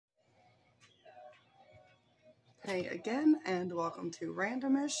Hey again, and welcome to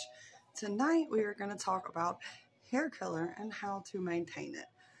Randomish. Tonight we are going to talk about hair color and how to maintain it.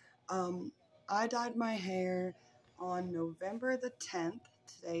 I dyed my hair on November the 10th.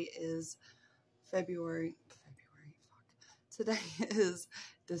 Today is Today is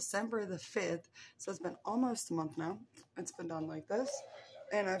December the 5th, so it's been almost a month now. It's been done like this,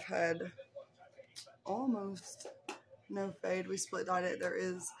 and I've had almost no fade. We split dyed it.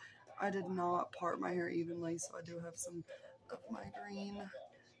 I did not part my hair evenly, so I do have some of my green,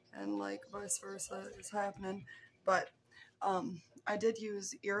 and like vice versa is happening. But I did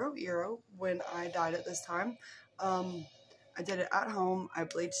use iroiro when I dyed it this time. I did it at home. I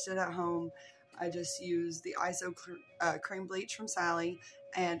bleached it at home. I just used the ISO cream bleach from Sally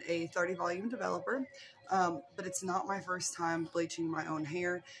and a 30 volume developer. But it's not my first time bleaching my own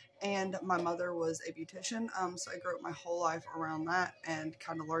hair. And my mother was a beautician, so I grew up my whole life around that and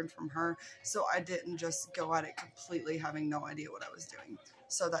kind of learned from her. So I didn't just go at it completely having no idea what I was doing.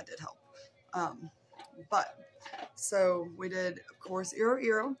 So that did help. So we did, of course,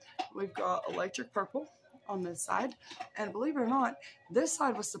 iroiro. We've got electric purple on this side. And believe it or not, this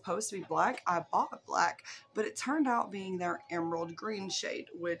side was supposed to be black. I bought black, but it turned out being their emerald green shade,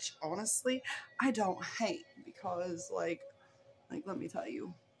 which honestly, I don't hate because like let me tell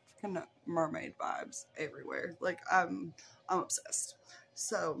you, kind of mermaid vibes everywhere. Like I'm obsessed.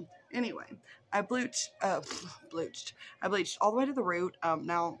 So anyway, I bleached all the way to the root.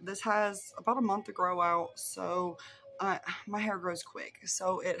 Now this has about a month to grow out, so my hair grows quick.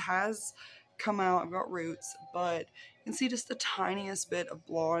 So it has come out. I've got roots, but you can see just the tiniest bit of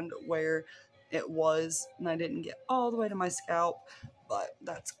blonde where it was, and I didn't get all the way to my scalp, but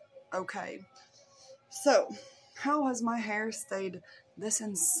that's okay. So how has my hair stayed this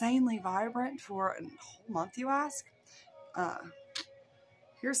insanely vibrant for a whole month, you ask?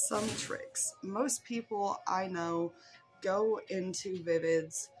 Here's some tricks. Most people I know go into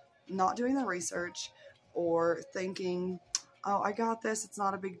Vivids not doing the research or thinking, oh, I got this, it's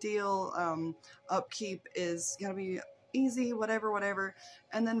not a big deal, upkeep is gonna be easy, whatever.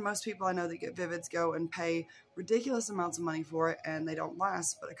 And then most people I know that get Vivids go and pay ridiculous amounts of money for it, and they don't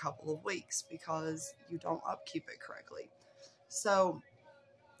last but a couple of weeks because you don't upkeep it correctly. So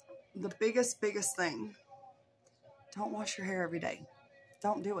the biggest thing, don't wash your hair every day.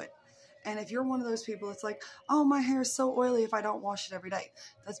 Don't do it. And if you're one of those people that's like, oh, my hair is so oily if I don't wash it every day,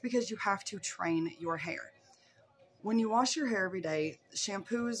 that's because you have to train your hair. When you wash your hair every day,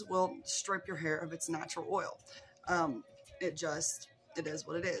 shampoos will strip your hair of its natural oil. It is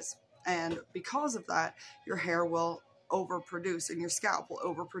what it is. And because of that, your hair will overproduce and your scalp will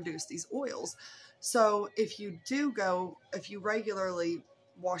overproduce these oils. So if you regularly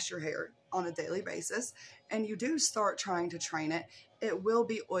wash your hair on a daily basis and you do start trying to train it, it will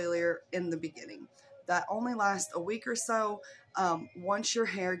be oilier in the beginning. That only lasts a week or so. Once your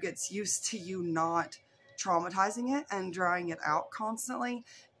hair gets used to you not traumatizing it and drying it out constantly,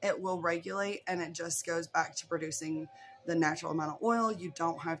 it will regulate and it just goes back to producing the natural amount of oil. You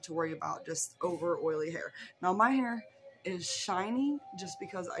don't have to worry about just over oily hair. Now my hair is shiny just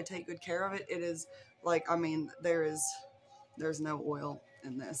because I take good care of it. It is like, I mean, there's no oil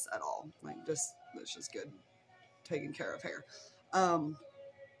in this at all. Like it's just good taking care of hair.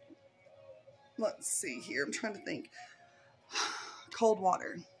 Let's see here. I'm trying to think. Cold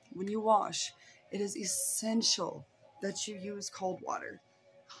water. When you wash, it is essential that you use cold water.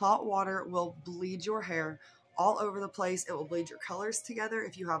 Hot water will bleed your hair all over the place. It will bleed your colors together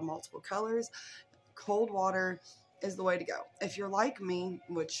if you have multiple colors. Cold water is the way to go. If you're like me,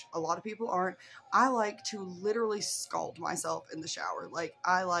 which a lot of people aren't, I like to literally scald myself in the shower. Like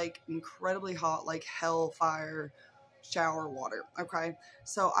I like incredibly hot, like hellfire shower water. Okay,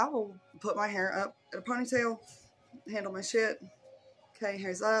 so I will put my hair up in a ponytail, handle my shit. Okay,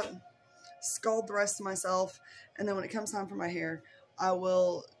 hair's up, scald the rest of myself, and then when it comes time for my hair, I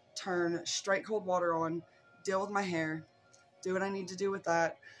will turn straight cold water on, deal with my hair, do what I need to do with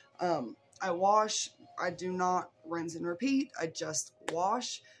that. I wash. I do not rinse and repeat. I just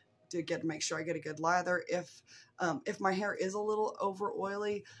wash to make sure I get a good lather. If my hair is a little over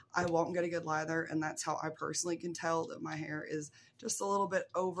oily, I won't get a good lather, and that's how I personally can tell that my hair is just a little bit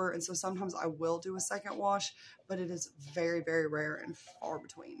over. And so sometimes I will do a second wash, but it is very, very rare and far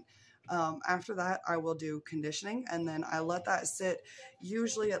between. After that, I will do conditioning, and then I let that sit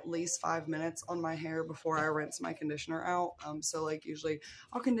usually at least 5 minutes on my hair before I rinse my conditioner out. So like usually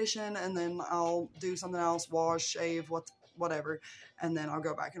I'll condition and then I'll do something else, wash, shave, whatever, and then I'll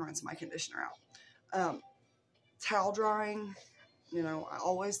go back and rinse my conditioner out. Towel drying, you know, I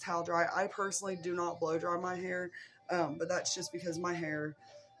always towel dry. I personally do not blow dry my hair, but that's just because my hair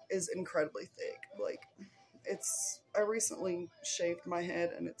is incredibly thick. Like I recently shaved my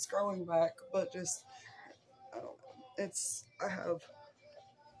head and it's growing back, but just, I don't know.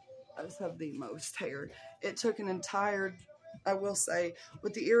 I just have the most hair. It took an entire, I will say,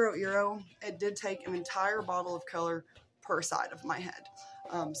 with the iroiro, it did take an entire bottle of color per side of my head.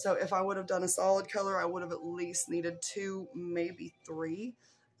 So if I would have done a solid color, I would have at least needed 2, maybe 3.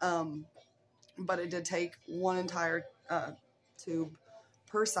 But it did take one entire tube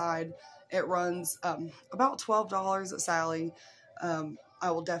per side. It runs about $12 at Sally.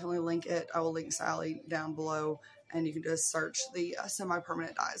 I will definitely link it. I will link Sally down below, and you can just search the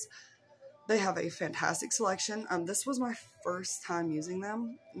semi-permanent dyes. They have a fantastic selection. This was my first time using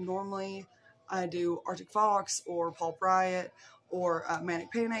them. Normally, I do Arctic Fox or Pulp Riot or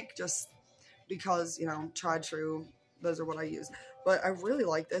Manic Panic, just because, you know, tried true. Those are what I use. But I really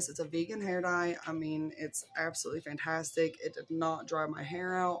like this. It's a vegan hair dye. I mean, it's absolutely fantastic. It did not dry my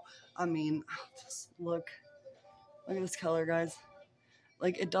hair out. I mean, just look at this color, guys.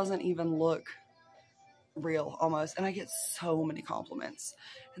 Like, it doesn't even look real almost. And I get so many compliments.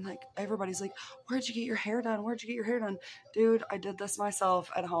 And like, everybody's like, where'd you get your hair done? Where'd you get your hair done? Dude, I did this myself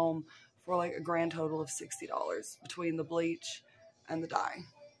at home for like a grand total of $60 between the bleach and the dye.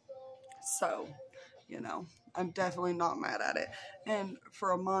 So, you know, I'm definitely not mad at it. And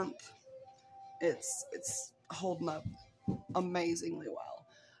for a month, it's holding up amazingly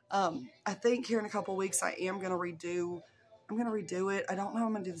well. I think here in a couple weeks I am gonna redo it. I don't know if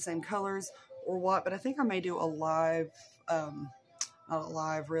I'm gonna do the same colors or what, but I think I may do a live, not a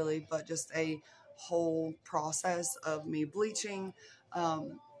live really, but just a whole process of me bleaching,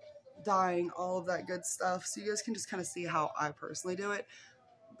 dyeing, all of that good stuff, so you guys can just kind of see how I personally do it.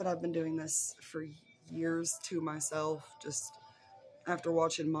 But I've been doing this for years to myself, just after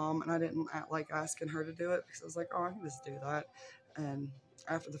watching Mom, and I didn't like asking her to do it because I was like, oh, I can just do that. And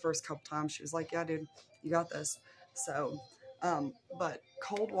after the first couple times, she was like, yeah, dude, you got this. So, but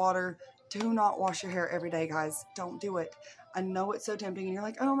cold water, do not wash your hair every day, guys. Don't do it. I know it's so tempting, and you're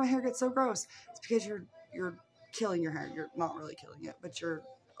like, oh, my hair gets so gross. It's because you're killing your hair. You're not really killing it, but you're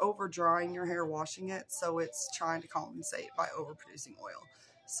over drying your hair washing it, so it's trying to compensate by overproducing oil.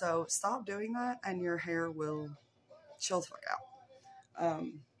 So stop doing that, and your hair will chill the fuck out.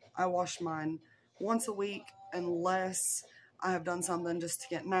 I wash mine once a week unless I have done something just to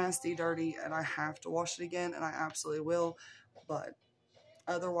get nasty, dirty, and I have to wash it again, and I absolutely will. But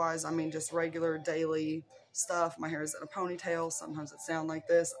otherwise, I mean, just regular daily stuff. My hair is in a ponytail. Sometimes it sounds like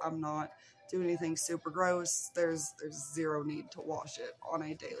this. I'm not doing anything super gross. There's zero need to wash it on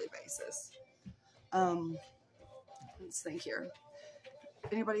a daily basis. Let's think here.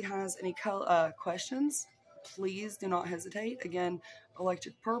 If anybody has any questions, please do not hesitate. Again,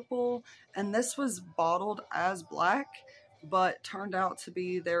 electric purple, and this was bottled as black, but turned out to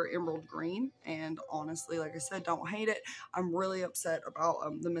be their emerald green. And honestly, like I said, don't hate it. I'm really upset about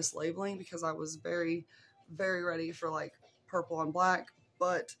the mislabeling, because I was very, very ready for like purple on black,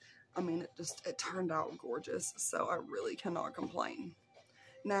 but I mean, it turned out gorgeous, so I really cannot complain.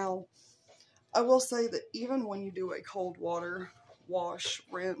 Now, I will say that even when you do a cold water wash,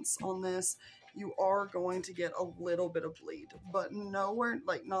 rinse on this, you are going to get a little bit of bleed, but nowhere,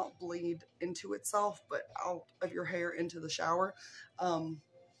 like not bleed into itself, but out of your hair into the shower.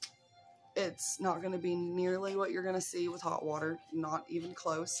 It's not going to be nearly what you're going to see with hot water, not even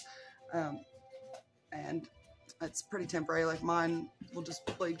close. And it's pretty temporary. Like mine will just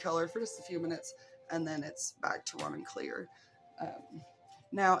bleed color for just a few minutes, and then it's back to running clear.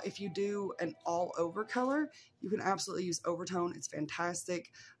 Now, if you do an all-over color, you can absolutely use Overtone. It's fantastic.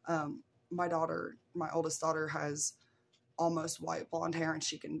 My oldest daughter, has almost white blonde hair, and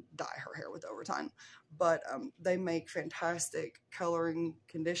she can dye her hair with Overtone. But they make fantastic coloring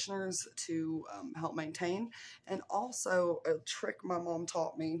conditioners to help maintain. And also, a trick my mom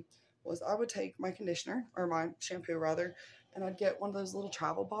taught me was I would take my conditioner, or my shampoo rather, and I'd get one of those little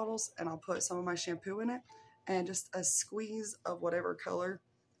travel bottles, and I'll put some of my shampoo in it, and just a squeeze of whatever color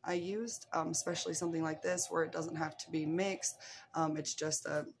I used, especially something like this where it doesn't have to be mixed. It's just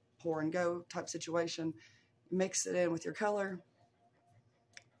a pour and go type situation. Mix it in with your color.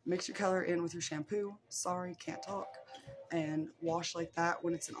 Mix your color in with your shampoo. Sorry, can't talk. And wash like that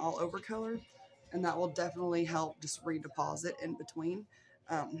when it's an all over color. And that will definitely help just redeposit in between.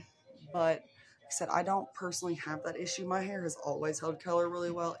 But like I said, I don't personally have that issue. My hair has always held color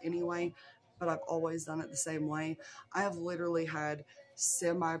really well anyway, but I've always done it the same way. I have literally had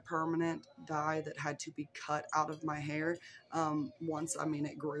semi-permanent dye that had to be cut out of my hair once, I mean,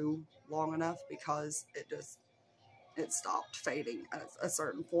 it grew long enough, because it stopped fading at a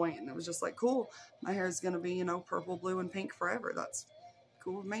certain point, and it was just like, cool, my hair is going to be, you know, purple, blue, and pink forever. That's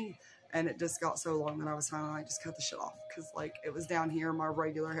cool with me. And it just got so long that I was finally like, just cut the shit off. Because, like, it was down here, my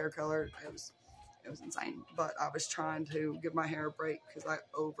regular hair color. It was insane. But I was trying to give my hair a break because I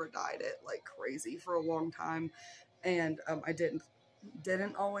over-dyed it like crazy for a long time. And I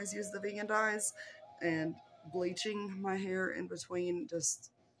didn't always use the vegan dyes. And bleaching my hair in between,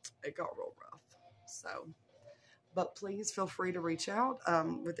 just, it got real rough. So, but please feel free to reach out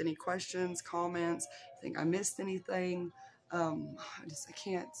with any questions, comments. Think I missed anything? I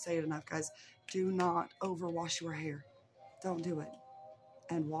can't say it enough, guys. Do not overwash your hair. Don't do it.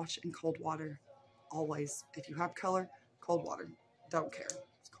 And wash in cold water always. If you have color, cold water. Don't care.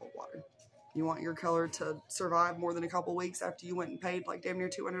 It's cold water. You want your color to survive more than a couple weeks after you went and paid like damn near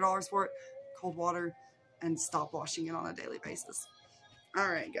 $200 for it, cold water, and stop washing it on a daily basis. All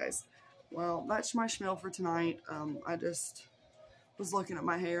right, guys. Well, that's my schmeal for tonight. I just was looking at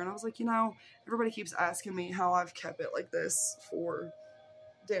my hair and I was like, you know, everybody keeps asking me how I've kept it like this for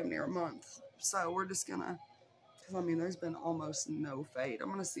damn near a month. So we're just gonna, because I mean, there's been almost no fade. I'm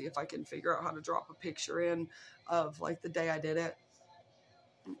gonna see if I can figure out how to drop a picture in of like the day I did it.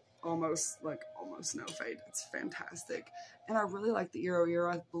 Almost no fade. It's fantastic. And I really like the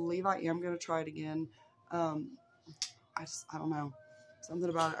iroiro. I believe I am going to try it again. I don't know.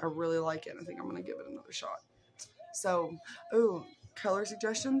 Something about it. I really like it. I think I'm going to give it another shot. So, ooh, color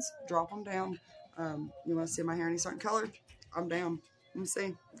suggestions, drop them down. You want to see my hair any certain color? I'm down. Let me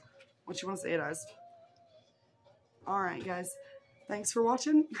see what you want to see it as. All right, guys. Thanks for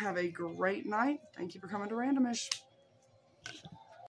watching. Have a great night. Thank you for coming to Randomish.